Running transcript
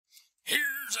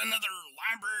Here's another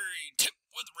library tip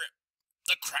with Rip,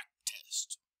 the C.R.A.A.P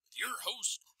test, with your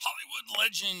host, Hollywood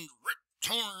legend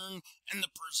Riptorn and the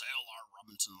Prezell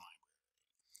Robinson Library.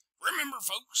 Remember,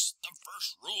 folks, the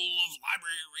first rule of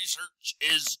library research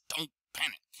is don't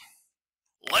panic.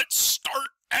 Let's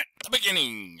start at the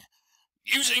beginning.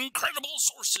 Using credible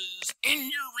sources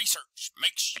in your research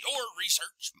makes your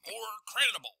research more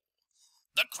credible.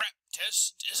 The C.R.A.A.P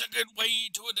test is a good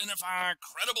way to identify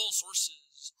credible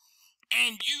sources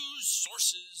and use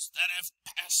sources that have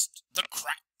passed the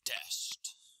C.R.A.A.P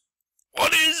test.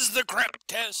 What is the C.R.A.A.P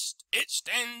test? It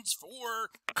stands for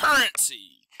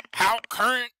currency. How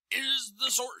current is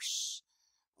the source?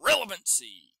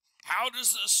 Relevancy. How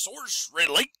does the source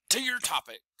relate to your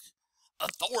topic?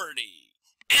 Authority.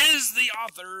 Is the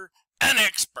author an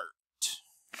expert?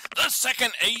 The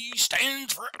second A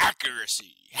stands for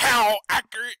accuracy. How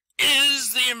accurate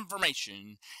is the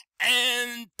information?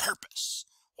 And purpose.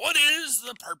 What is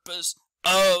the purpose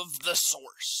of the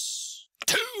source?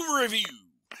 To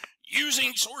review,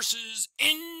 using sources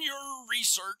in your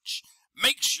research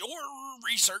makes your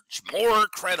research more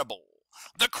credible.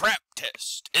 The C.R.A.A.P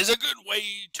test is a good way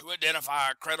to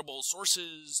identify credible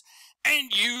sources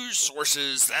and use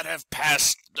sources that have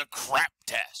passed the C.R.A.A.P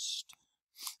test.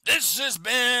 This has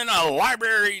been a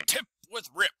library tip with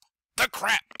Rip, the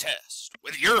C.R.A.A.P test,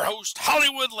 with your host,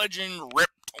 Hollywood legend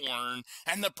Riptorn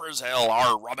and the Prezell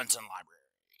Robinson Library.